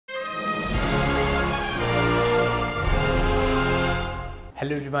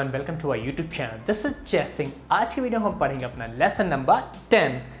Hello everyone, welcome to our YouTube channel. This is जय सिंह। आज की वीडियो में हम पढ़ेंगे अपना लेसन नंबर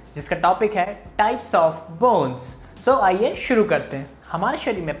 10 जिसका टॉपिक है टाइप्स ऑफ बोन्स। सो आइए शुरू करते हैं। हमारे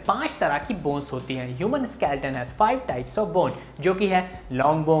शरीर में 5 तरह की बोन्स होती हैं। Human skeleton has 5 types of bone जो कि है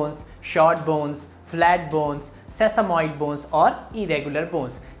long bones, short bones, flat bones, सेसामॉइड bones और इरेगुलर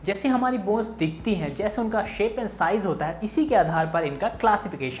बोन्स। जैसे हमारी बोन्स दिखती हैं, जैसे उनका शेप एंड साइज होता है, इसी के आधार पर इनका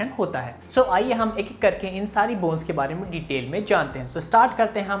क्लासिफिकेशन होता है। सो आइए हम एक एक करके इन सारी बोन्स के बारे में डिटेल में जानते हैं। स्टार्ट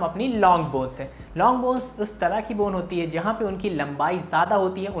करते हैं हम अपनी लॉन्ग बोन से। लॉन्ग बोन्स उस तरह की बोन होती है जहाँ पे उनकी लंबाई ज़्यादा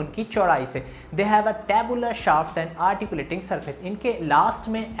होती है उनकी चौड़ाई से। They have a tabular shaft and articulating surface. इनके लास्ट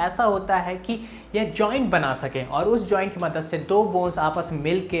में ऐसा होता है कि यह जॉइंट बना सकें और उस जॉइंट की मदद से 2 बोन्स आपस में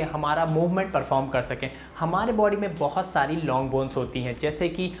मिल के हमारा मूवमेंट परफॉर्म कर सकें। हमारे बॉडी में बहुत सारी लॉन्ग बोन्स होती हैं, जैसे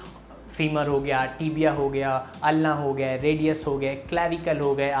कि फीमर हो गया, टीबिया हो गया, अल्ना हो गया, रेडियस हो गए, क्लेविकल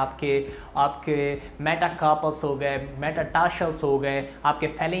हो गए, आपके मेटाकार्पल्स हो गए, मेटाटार्शल्स हो गए, आपके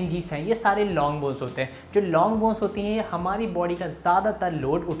फेलेंजीज हैं। ये सारे लॉन्ग बोन्स होते हैं। जो लॉन्ग बोन्स होती हैं ये हमारी बॉडी का ज़्यादातर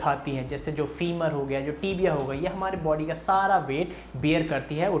लोड उठाती हैं। जैसे जो फीमर हो गया, जो टीबिया हो गया, ये हमारी बॉडी का सारा वेट बेयर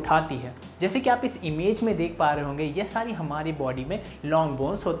करती है, उठाती है। जैसे कि आप इस इमेज में देख पा रहे होंगे, ये सारी हमारी बॉडी में लॉन्ग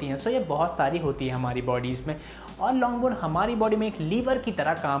बोन्स होती हैं। सो ये बहुत सारी होती है हमारी बॉडीज़ में। और लॉन्ग बोन हमारी बॉडी में एक लीवर की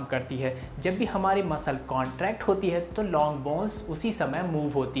तरह काम करती है। जब भी हमारी मसल कॉन्ट्रैक्ट होती है तो लॉन्ग बोन्स उसी समय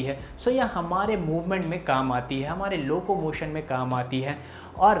मूव होती है। सो यह हमारे मूवमेंट में काम आती है, हमारे लोकोमोशन में काम आती है।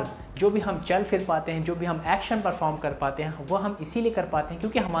 और जो भी हम चल फिर पाते हैं, जो भी हम एक्शन परफॉर्म कर पाते हैं, वो हम इसीलिए कर पाते हैं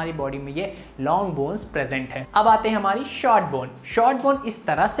क्योंकि हमारी बॉडी में ये लॉन्ग बोन्स प्रेजेंट हैं। अब आते हैं हमारी शॉर्ट बोन। शॉर्ट बोन इस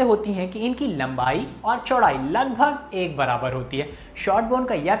तरह से होती हैं कि इनकी लंबाई और चौड़ाई लगभग एक बराबर होती है। शॉर्ट बोन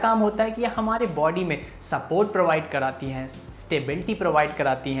का यह काम होता है कि यह हमारे बॉडी में सपोर्ट प्रोवाइड कराती हैं, स्टेबिलिटी प्रोवाइड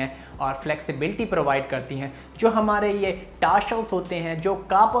कराती हैं और फ्लेक्सिबिलिटी प्रोवाइड करती हैं। जो हमारे ये टार्शल्स होते हैं, जो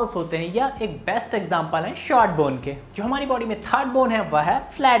कार्पल्स होते हैं, यह एक बेस्ट एग्जांपल है शॉर्ट बोन के। जो हमारी बॉडी में थर्ड बोन है वह है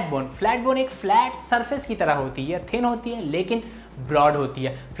फ्लैट बोन। फ्लैट बोन एक फ्लैट सरफेस की तरह होती है, थिन होती है लेकिन ब्रॉड होती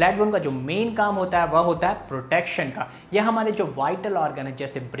है। फ्लैट बोन का जो मेन काम होता है वह होता है प्रोटेक्शन का। यह हमारे जो वाइटल ऑर्गन है,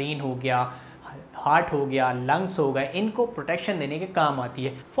 जैसे ब्रेन हो गया, हार्ट हो गया, लंग्स हो गए, इनको प्रोटेक्शन देने के काम आती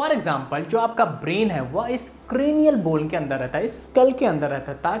है। फॉर एग्जांपल जो आपका ब्रेन है वह इस क्रेनियल बोन के अंदर रहता है, इस स्कल के अंदर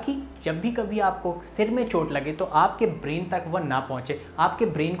रहता है, ताकि जब भी कभी आपको सिर में चोट लगे तो आपके ब्रेन तक वह ना पहुंचे, आपके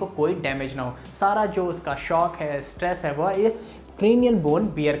ब्रेन को कोई डैमेज ना हो। सारा जो उसका शॉक है, स्ट्रेस है, वह ये क्रेनियल बोन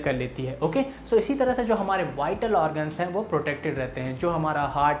बियर कर लेती है। ओके, सो इसी तरह से जो हमारे वाइटल ऑर्गन्स हैं वो प्रोटेक्टेड रहते हैं। जो हमारा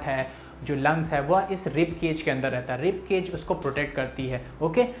हार्ट है, जो लंग्स है, वह इस रिब केज के अंदर रहता है। रिब केज उसको प्रोटेक्ट करती है।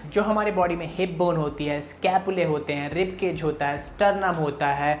 ओके, जो हमारी बॉडी में हिप बोन होती है, स्कैपुले होते हैं, रिब केज होता है, स्टर्नम होता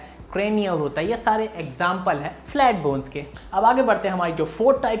है, क्रेनियल होता है, ये सारे एग्जाम्पल हैं फ्लैट बोन्स के। अब आगे बढ़ते हैं। हमारी जो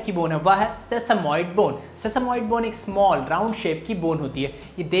 4th टाइप की बोन है वह है सेसामॉइड बोन। सेसामॉइड बोन एक स्मॉल राउंड शेप की बोन होती है।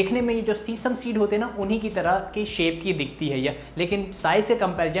 ये देखने में ये जो सीसम सीड होते हैं ना, उन्हीं की तरह की शेप की दिखती है यह, लेकिन साइज के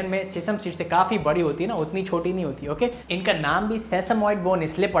कंपैरिजन में सीसम सीड से काफ़ी बड़ी होती है ना, उतनी छोटी नहीं होती। ओके, इनका नाम भी सेसामॉइड बोन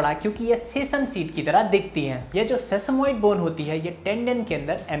इसलिए पड़ा क्योंकि ये सीसम सीड की तरह दिखती हैं। ये जो सेसामॉइड बोन होती है ये टेंडन के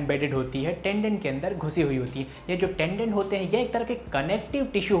अंदर एम्बेडेड होती है, टेंडन के अंदर घुसी हुई होती है। ये जो टेंडन होते हैं ये एक तरह के कनेक्टिव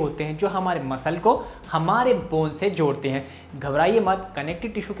टिश्यू होते हैं जो हमारे मसल को हमारे बोन से जोड़ते हैं। घबराइए मत,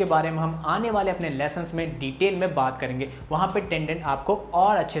 कनेक्टिव टिश्यू के बारे में हम आने वाले अपने लेसन्स में डिटेल में बात करेंगे। वहां पे टेंडन आपको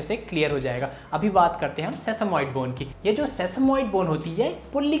और अच्छे से क्लियर हो जाएगा। अभी बात करते हैं हम सेसामॉइड बोन की। ये जो सेसामॉइड बोन होती है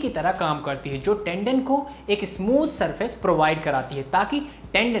पुल्ली की तरह काम करती है, जो टेंडन को एक स्मूथ सरफेस प्रोवाइड कराती है ताकि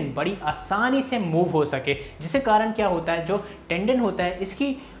टेंडन बड़ी आसानी से मूव हो सके। जिसके कारण क्या होता है, जो टेंडन होता है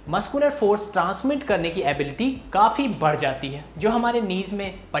इसकी मस्कुलर फोर्स ट्रांसमिट करने की एबिलिटी काफ़ी बढ़ जाती है। जो हमारे नीज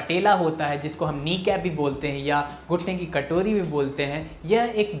में पटेला होता है, जिसको हम नी कैप भी बोलते हैं या घुटने की कटोरी भी बोलते हैं,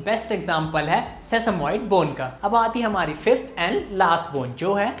 यह एक बेस्ट एग्जांपल है सेसामॉइड बोन का। अब आती है हमारी 5th एंड लास्ट बोन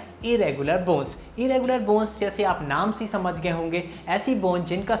जो है इरेगुलर बोन्स। इरेगुलर बोन्स जैसे आप नाम से समझ गए होंगे, ऐसी बोन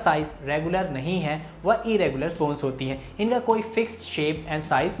जिनका साइज रेगुलर नहीं है वह इरेगुलर बोन्स होती हैं। इनका कोई फिक्स्ड शेप एंड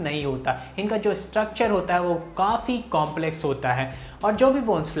साइज नहीं होता। इनका जो स्ट्रक्चर होता है वो काफ़ी कॉम्प्लेक्स होता है। और जो भी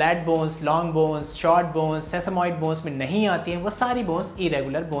bones flat bones, long bones, short bones, सेसामॉइड bones में नहीं आती हैं वो सारी बोन्स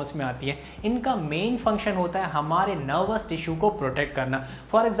इरेगुलर बोन्स में आती हैं। इनका मेन फंक्शन होता है हमारे नर्वस टिश्यू को प्रोटेक्ट करना।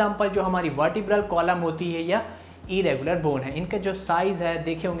 फॉर एग्जाम्पल जो हमारी वर्टिब्रल कॉलम होती है या इरेगुलर बोन है, इनका जो साइज़ है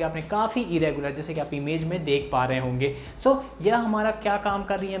देखे होंगे आपने, काफ़ी इरेगुलर, जैसे कि आप इमेज में देख पा रहे होंगे। सो यह हमारा क्या काम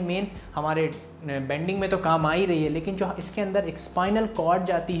कर रही है, मेन हमारे बेंडिंग में तो काम आ ही रही है, लेकिन जो इसके अंदर एक स्पाइनल कॉर्ड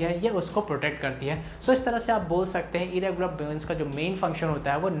जाती है ये उसको प्रोटेक्ट करती है। सो इस तरह से आप बोल सकते हैं इरेगुलर बोन्स का जो मेन फंक्शन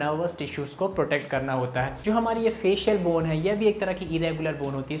होता है वो नर्वस टिश्यूज़ को प्रोटेक्ट करना होता है। जो हमारी ये फेशियल बोन है यह भी एक तरह की इरेगुलर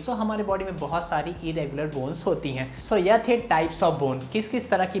बोन होती है। सो हमारे बॉडी में बहुत सारी इरेगुलर बोन्स होती हैं। सो यह थे टाइप्स ऑफ बोन, किस किस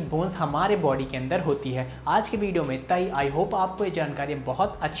तरह की बोन्स हमारे बॉडी के अंदर होती है। आज के वीडियो वीडियो में इतना ही। आई होप आपको ये जानकारी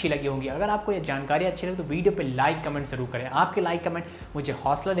बहुत अच्छी लगी होंगी। अगर आपको ये जानकारी अच्छी लगी तो वीडियो पे लाइक कमेंट ज़रूर करें। आपके लाइक कमेंट मुझे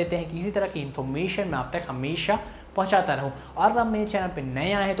हौसला देते हैं कि इसी तरह की इन्फॉर्मेशन मैं आप तक हमेशा पहुंचाता रहूं। और अगर मेरे चैनल पे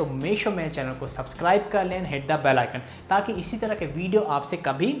नए आए हैं तो मेक श्योर मेरे चैनल को सब्सक्राइब कर लें, हिट द बेल आइकन, ताकि इसी तरह के वीडियो आपसे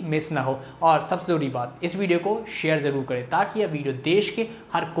कभी मिस ना हो। और सबसे ज़रूरी बात, इस वीडियो को शेयर ज़रूर करें ताकि यह वीडियो देश के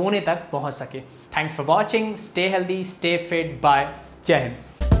हर कोने तक पहुंच सके। Thanks for watching, stay healthy, stay fit, bye, जय हिंद।